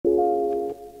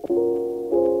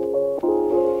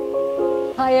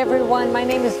Hi everyone, my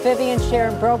name is Vivien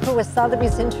Sharon, broker with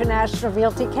Sotheby's International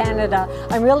Realty Canada.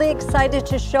 I'm really excited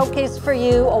to showcase for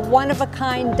you a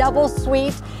one-of-a-kind double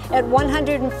suite at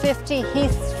 150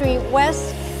 Heath Street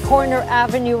West, Corner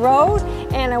Avenue Road,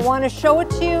 and I want to show it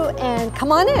to you, and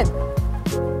come on in.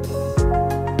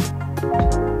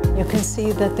 You can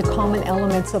see that the common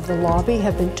elements of the lobby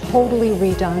have been totally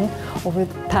redone over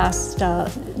the past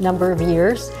number of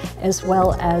years, as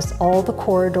well as all the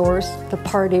corridors, the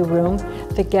party room,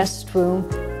 the guest room,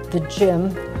 the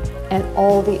gym, and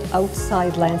all the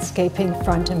outside landscaping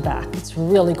front and back. It's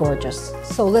really gorgeous.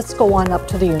 So let's go on up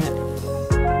to the unit.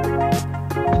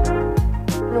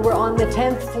 We're on the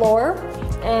 10th floor,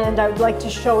 and I would like to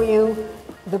show you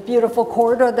the beautiful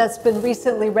corridor that's been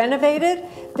recently renovated.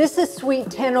 This is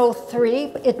suite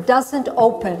 1003. It doesn't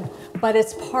open, but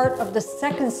it's part of the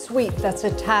second suite that's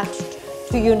attached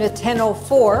to unit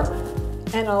 1004,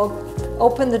 and I'll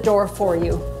open the door for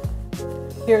you.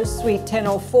 Here's suite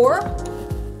 1004.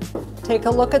 Take a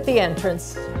look at the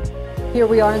entrance. Here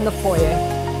we are in the foyer.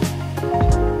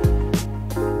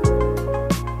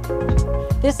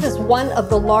 This is one of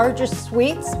the largest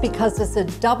suites because it's a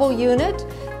double unit,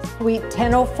 suite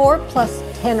 1004 plus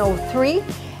 1003,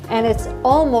 and it's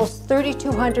almost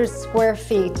 3,200 square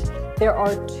feet. There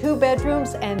are 2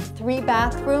 bedrooms and 3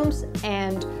 bathrooms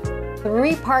and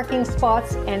 3 parking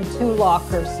spots and 2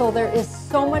 lockers. So there is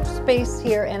so much space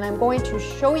here, and I'm going to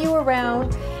show you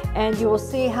around, and you will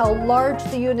see how large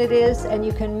the unit is, and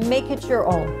you can make it your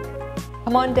own.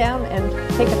 Come on down and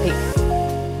take a peek.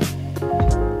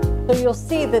 So you'll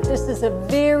see that this is a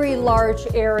very large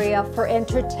area for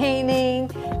entertaining,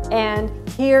 and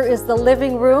here is the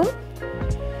living room.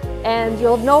 And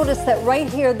you'll notice that right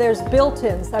here there's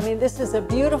built-ins. I mean, this is a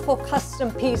beautiful custom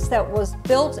piece that was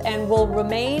built and will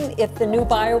remain if the new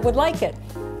buyer would like it.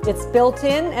 It's built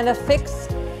in and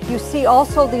affixed. You see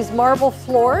also these marble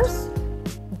floors,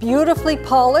 beautifully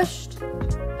polished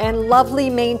and lovely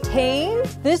maintained.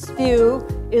 This view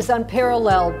is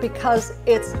unparalleled because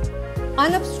it's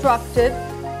unobstructed,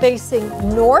 facing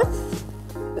north,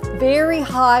 very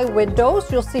high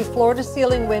windows. You'll see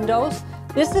floor-to-ceiling windows.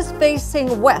 This is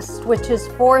facing west, which is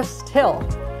Forest Hill.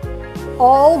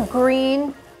 All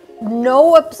green,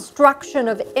 no obstruction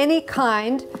of any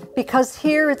kind, because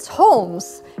here it's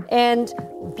homes and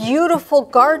beautiful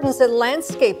gardens and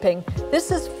landscaping.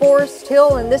 This is Forest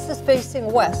Hill and this is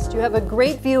facing west. You have a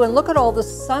great view, and look at all the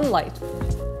sunlight.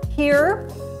 Here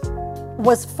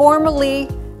was formerly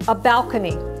a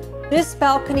balcony. This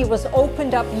balcony was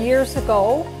opened up years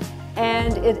ago,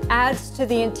 and it adds to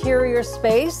the interior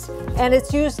space, and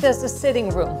it's used as a sitting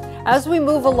room. As we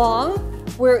move along,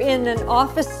 we're in an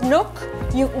office nook.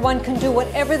 One can do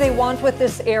whatever they want with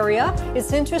this area.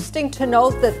 It's interesting to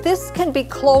note that this can be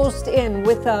closed in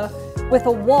with a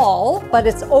wall, but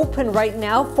it's open right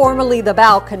now, formerly the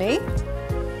balcony.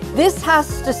 This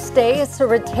has to stay, it's a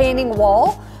retaining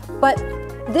wall, but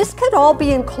this could all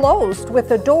be enclosed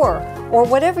with a door or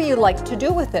whatever you like to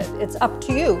do with it. It's up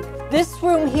to you. This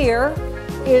room here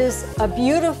is a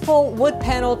beautiful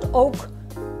wood-paneled oak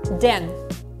den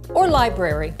or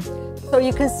library. So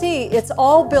you can see it's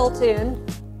all built in,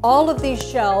 all of these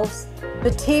shelves.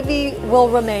 The TV will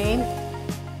remain,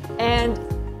 and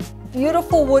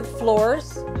beautiful wood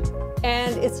floors,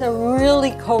 and it's a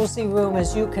really cozy room,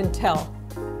 as you can tell.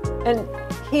 And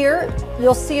here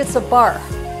you'll see it's a bar.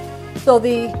 So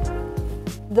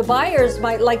the buyers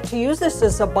might like to use this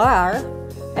as a bar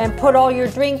and put all your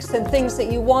drinks and things that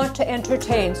you want to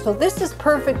entertain. So this is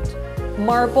perfect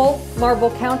marble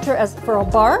counter as for a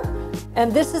bar,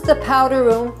 and this is the powder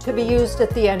room to be used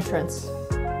at the entrance.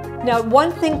 Now,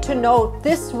 one thing to note,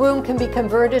 this room can be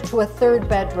converted to a 3rd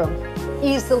bedroom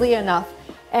easily enough,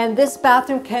 and this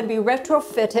bathroom can be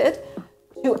retrofitted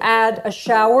to add a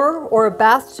shower or a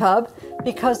bathtub,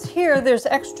 because here there's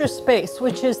extra space,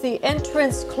 which is the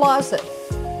entrance closet,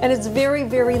 and it's very,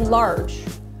 very large.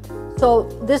 So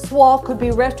this wall could be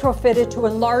retrofitted to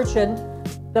enlarge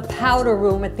the powder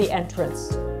room at the entrance.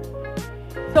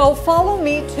 So follow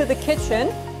me to the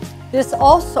kitchen. This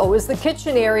also is the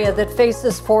kitchen area that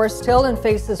faces Forest Hill and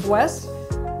faces west.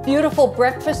 Beautiful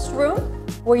breakfast room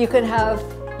where you can have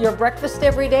your breakfast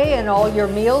every day and all your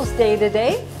meals day to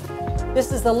day.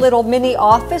 This is a little mini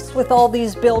office with all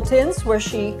these built-ins where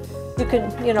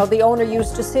the owner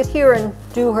used to sit here and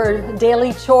do her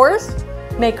daily chores,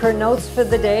 make her notes for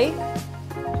the day.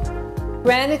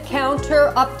 Granite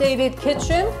counter, updated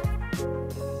kitchen,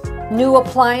 new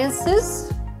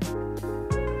appliances,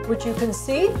 which you can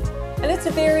see, and it's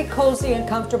a very cozy and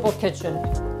comfortable kitchen.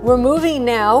 We're moving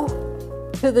now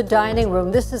to the dining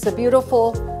room. This is a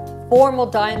beautiful formal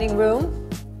dining room.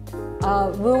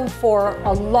 room for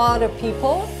a lot of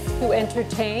people to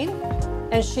entertain.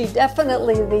 And she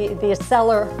definitely, the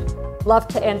seller, loved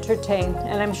to entertain,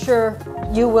 and I'm sure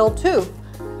you will too.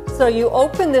 So you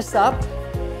open this up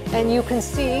and you can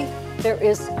see there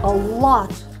is a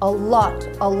lot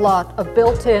of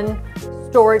built-in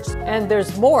storage, and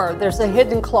there's more. There's a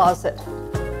hidden closet.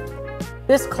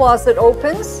 This closet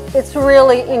opens. It's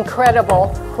really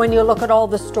incredible when you look at all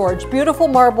the storage. Beautiful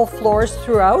marble floors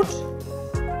throughout.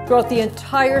 Throughout the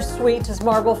entire suite is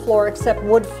marble floor except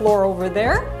wood floor over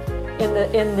there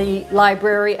in the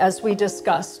library, as we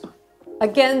discussed.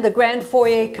 Again, the grand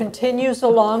foyer continues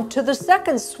along to the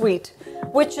second suite,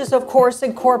 which is of course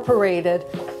incorporated.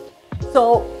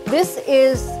 So this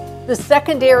is the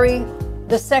secondary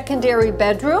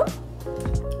bedroom,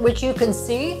 which you can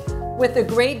see with a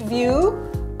great view,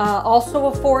 also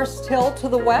a forest hill to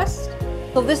the west.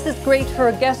 So this is great for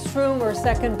a guest room or a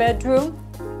second bedroom,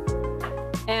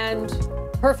 and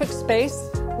perfect space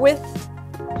with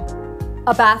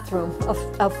a bathroom,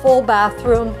 a full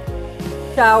bathroom,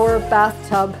 shower,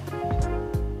 bathtub.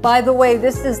 By the way,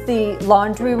 this is the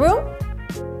laundry room,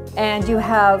 and you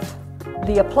have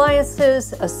the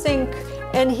appliances, a sink,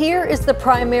 and here is the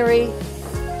primary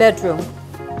bedroom.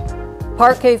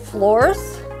 Parquet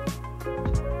floors,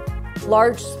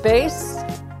 large space,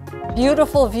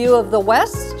 beautiful view of the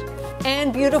west,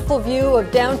 and beautiful view of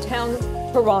downtown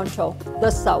Toronto, the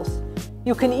south.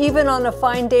 You can even on a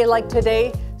fine day like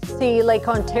today see Lake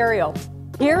Ontario.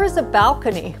 Here is a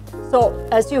balcony. So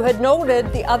as you had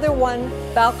noted, the other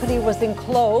balcony was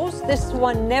enclosed. This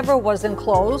one never was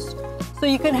enclosed. So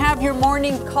you can have your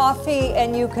morning coffee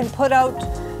and you can put out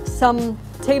some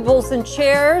tables and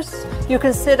chairs. You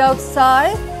can sit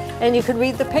outside and you can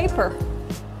read the paper.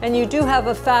 And you do have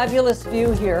a fabulous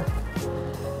view here.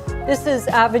 This is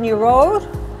Avenue Road.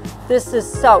 This is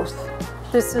south.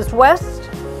 This is west,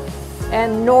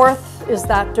 and north is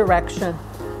that direction.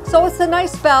 So it's a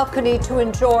nice balcony to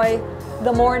enjoy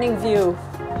the morning view,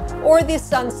 or the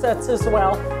sunsets as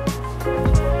well.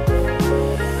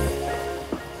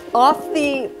 Off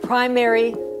the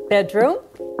primary bedroom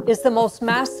is the most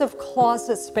massive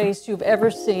closet space you've ever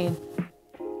seen.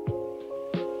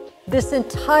 This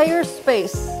entire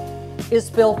space is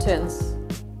built-ins.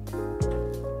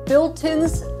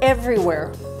 Built-ins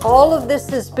everywhere. All of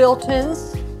this is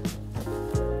built-ins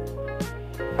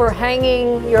for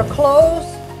hanging your clothes.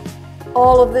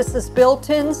 All of this is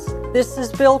built-ins. This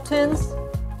is built-ins.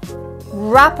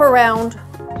 Wrap around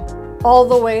all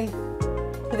the way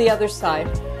to the other side.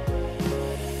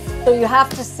 So you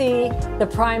have to see the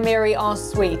primary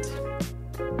ensuite.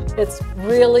 It's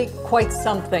really quite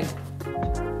something.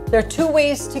 There are two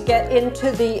ways to get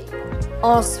into the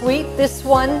ensuite. This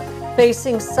one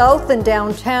facing south and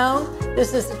downtown.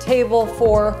 This is a table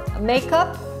for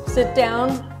makeup. Sit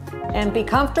down and be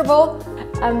comfortable.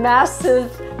 A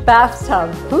massive bathtub.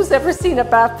 Who's ever seen a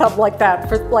bathtub like that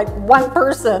for like one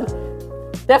person?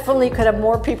 Definitely could have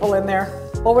more people in there,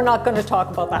 but we're not going to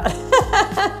talk about that.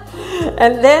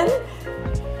 And then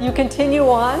you continue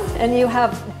on and you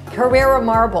have Carrara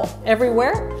marble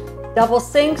everywhere. Double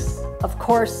sinks, of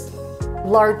course,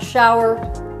 large shower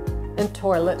and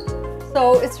toilet.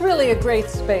 So it's really a great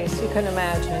space, you can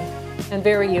imagine, and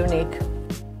very unique.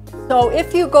 So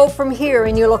if you go from here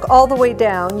and you look all the way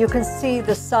down, you can see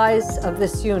the size of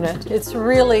this unit. It's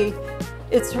really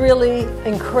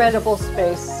incredible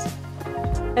space.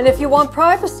 And if you want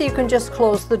privacy, you can just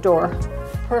close the door.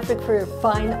 Perfect for your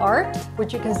fine art,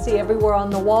 which you can see everywhere on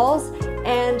the walls.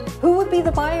 And who would be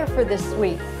the buyer for this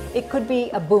suite? It could be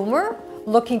a boomer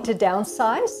looking to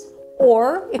downsize,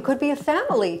 or it could be a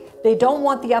family. They don't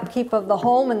want the upkeep of the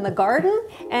home and the garden,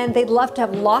 and they'd love to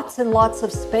have lots and lots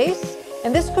of space.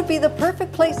 And this could be the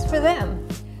perfect place for them.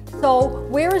 So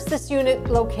where is this unit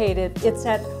located? It's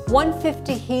at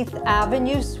 150 Heath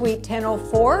Avenue, Suite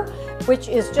 1004, which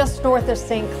is just north of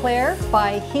St. Clair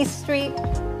by Heath Street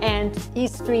and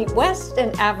East Street West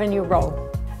and Avenue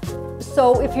Row.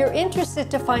 So if you're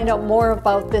interested to find out more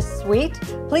about this suite,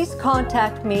 please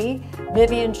contact me,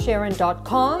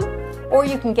 viviensharon.com, or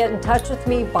you can get in touch with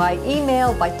me by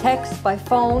email, by text, by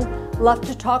phone. Love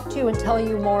to talk to you and tell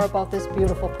you more about this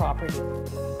beautiful property.